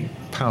 very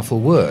powerful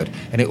word.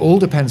 And it all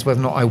depends whether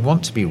or not I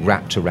want to be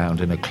wrapped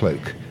around in a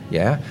cloak.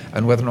 Yeah,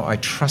 and whether or not I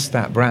trust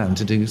that brand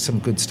to do some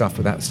good stuff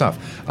with that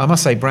stuff. I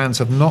must say, brands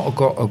have not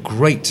got a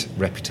great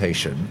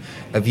reputation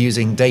of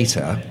using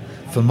data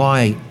for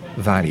my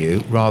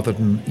value rather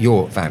than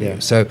your value. Yeah.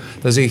 So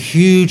there's a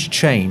huge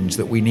change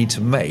that we need to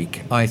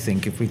make, I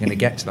think, if we're going to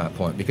get to that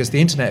point, because the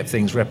Internet of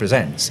Things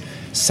represents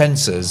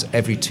sensors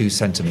every 2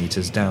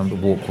 centimetres down the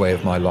walkway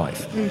of my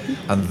life.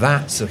 Mm-hmm. And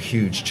that's a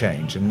huge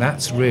change, and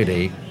that's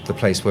really the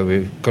place where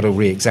we've got to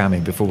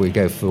re-examine before we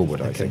go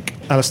forward, I think.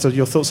 Alistair,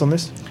 your thoughts on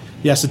this?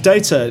 Yeah, so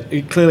data,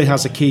 it clearly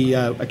has a key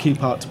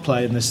part to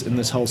play in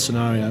this whole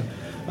scenario.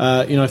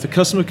 If the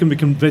customer can be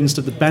convinced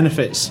of the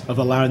benefits of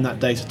allowing that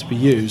data to be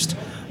used,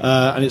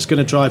 and it's going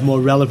to drive more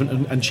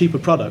relevant and cheaper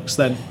products,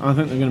 then I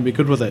think they're going to be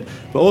good with it.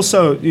 But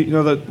also,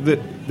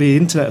 the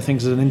Internet of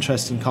Things is an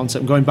interesting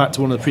concept. Going back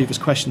to one of the previous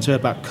questions here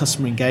about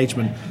customer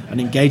engagement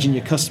and engaging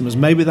your customers,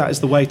 maybe that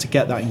is the way to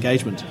get that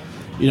engagement.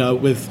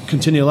 With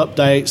continual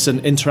updates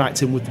and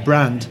interacting with the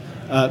brand.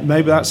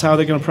 Maybe that's how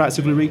they're going to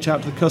proactively reach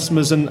out to the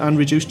customers and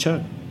reduce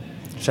churn.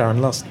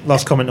 Sharon,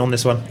 last comment on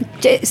this one.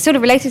 Sort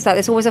of related to that,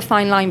 there's always a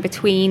fine line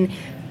between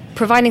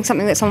providing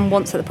something that someone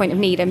wants at the point of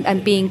need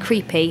and being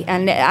creepy.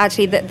 And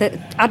actually, the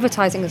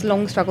advertising has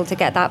long struggled to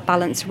get that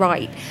balance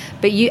right.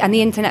 But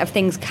the Internet of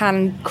Things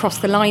can cross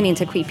the line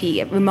into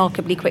creepy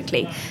remarkably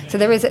quickly. So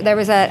there is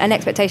an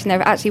expectation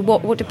there of actually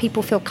what do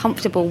people feel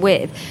comfortable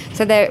with.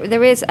 So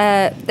there is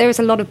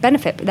a lot of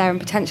benefit there and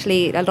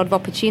potentially a lot of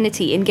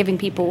opportunity in giving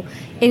people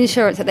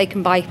insurance that they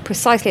can buy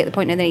precisely at the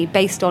point of need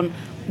based on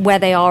where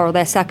they are or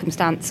their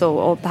circumstance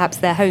or perhaps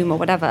their home or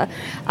whatever,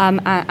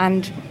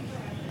 and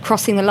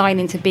crossing the line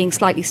into being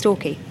slightly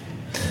stalky.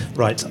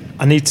 Right,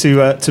 I need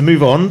to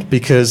move on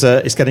because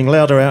it's getting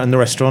louder out in the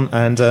restaurant,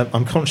 and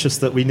I'm conscious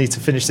that we need to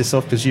finish this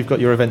off because you've got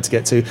your event to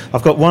get to.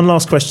 I've got one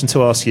last question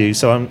to ask you,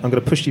 so I'm going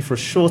to push you for a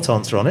short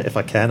answer on it if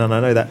I can, and I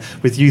know that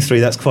with you three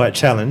that's quite a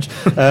challenge.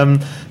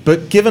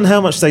 But given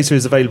how much data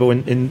is available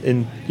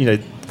in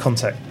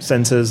contact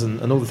centres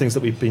and all the things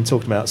that we've been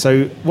talking about,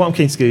 so what I'm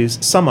keen to do is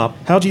sum up.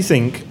 How do you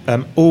think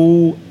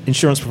all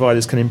insurance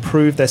providers can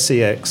improve their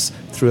CX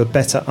through a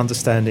better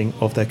understanding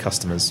of their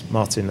customers?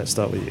 Martin, let's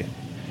start with you.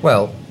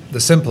 Well, the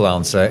simple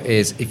answer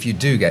is if you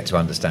do get to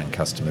understand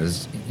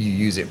customers, you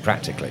use it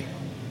practically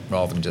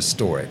rather than just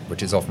store it,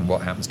 which is often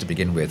what happens to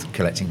begin with,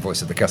 collecting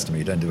voice of the customer.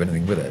 You don't do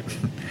anything with it.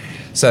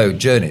 So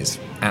journeys,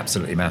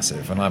 absolutely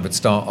massive. And I would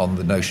start on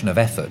the notion of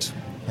effort,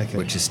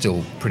 which is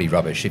still pretty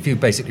rubbish. If you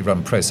basically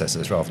run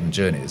processes rather than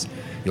journeys,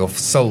 your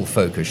sole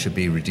focus should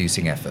be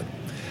reducing effort.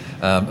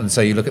 And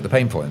so you look at the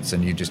pain points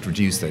and you just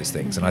reduce those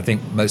things. And I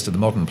think most of the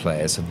modern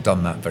players have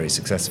done that very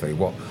successfully.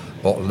 What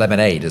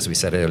Lemonade, as we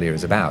said earlier,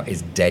 is about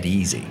is dead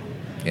easy.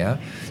 Yeah.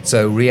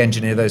 So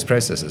re-engineer those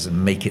processes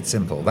and make it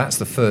simple. That's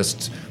the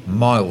first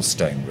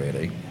milestone,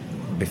 really,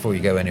 before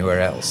you go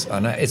anywhere else.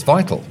 And it's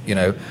vital.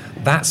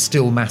 That's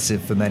still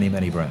massive for many,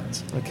 many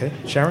brands. Okay.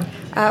 Sharon?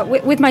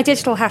 With my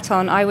digital hat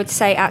on, I would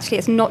say actually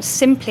it's not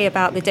simply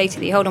about the data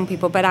that you hold on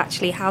people, but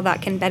actually how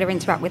that can better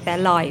interact with their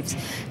lives.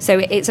 So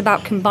it's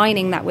about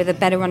combining that with a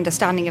better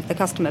understanding of the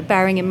customer,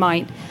 bearing in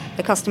mind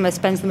the customer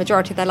spends the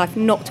majority of their life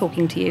not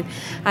talking to you.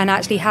 And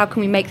actually how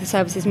can we make the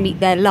services meet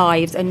their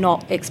lives and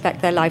not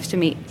expect their lives to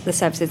meet the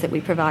services that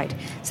we provide?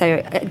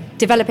 So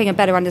developing a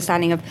better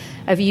understanding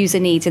of user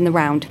needs in the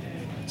round.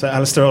 So,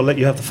 Alistair, I'll let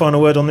you have the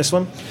final word on this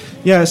one.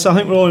 Yeah, so I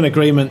think we're all in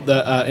agreement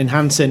that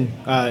enhancing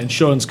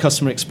insurance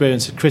customer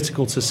experience is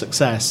critical to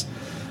success.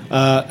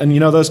 And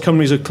those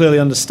companies who clearly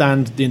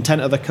understand the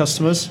intent of their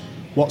customers,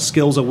 what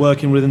skills are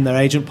working within their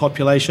agent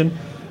population,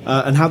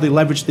 and how they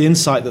leverage the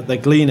insight that they're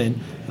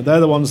gleaning. And they're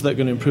the ones that are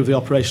going to improve the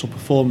operational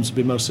performance and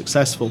be most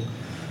successful.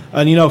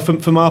 And,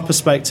 from our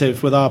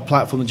perspective, with our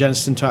platform, the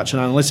Genesys Interaction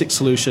Analytics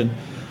solution,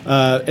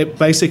 it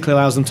basically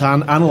allows them to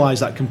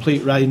analyse that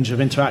complete range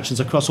of interactions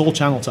across all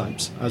channel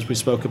types, as we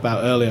spoke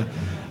about earlier,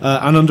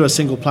 and under a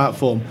single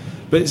platform.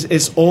 But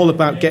it's all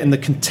about getting the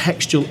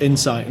contextual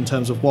insight in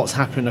terms of what's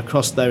happening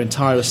across their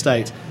entire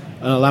estate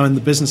and allowing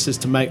the businesses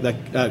to make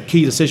their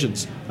key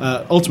decisions,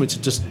 ultimately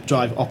to just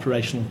drive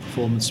operational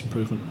performance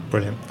improvement.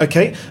 Brilliant.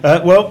 Okay,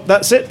 well,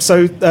 that's it.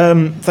 So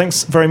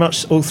thanks very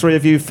much, all three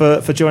of you,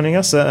 for joining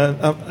us.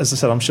 As I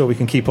said, I'm sure we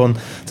can keep on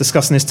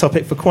discussing this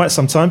topic for quite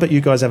some time, but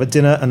you guys have a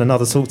dinner and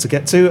another talk to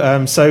get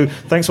to. So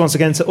thanks once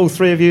again to all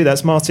three of you.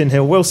 That's Martin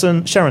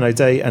Hill-Wilson, Sharon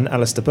O'Dea and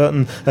Alistair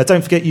Burton.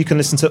 Don't forget you can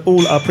listen to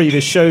all our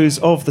previous shows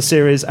of the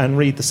series and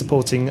read the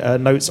supporting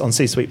notes on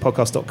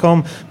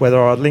csuitepodcast.com, where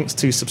there are links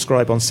to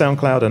subscribe on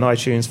SoundCloud and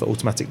iTunes for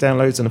automatic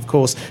downloads. And of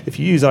course, if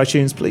you use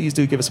iTunes, please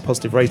do give us a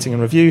positive rating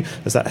and review,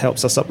 as that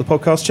helps us up the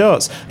podcast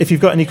charts. If you've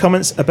got any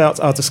comments about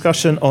our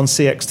discussion on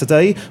CX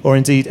today, or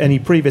indeed any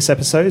previous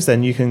episodes,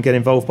 then you can get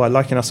involved by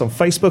liking us on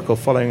Facebook or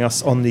following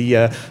us on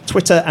the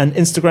Twitter and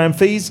Instagram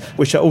feeds,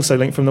 which are also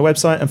linked from the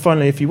website. And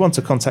finally, if you want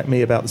to contact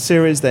me about the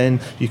series, then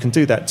you can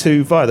do that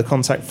too via the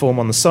contact form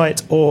on the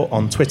site or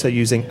on Twitter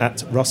using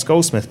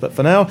 @RussGoldsmith. But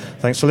for now,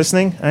 thanks for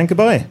listening and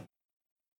goodbye.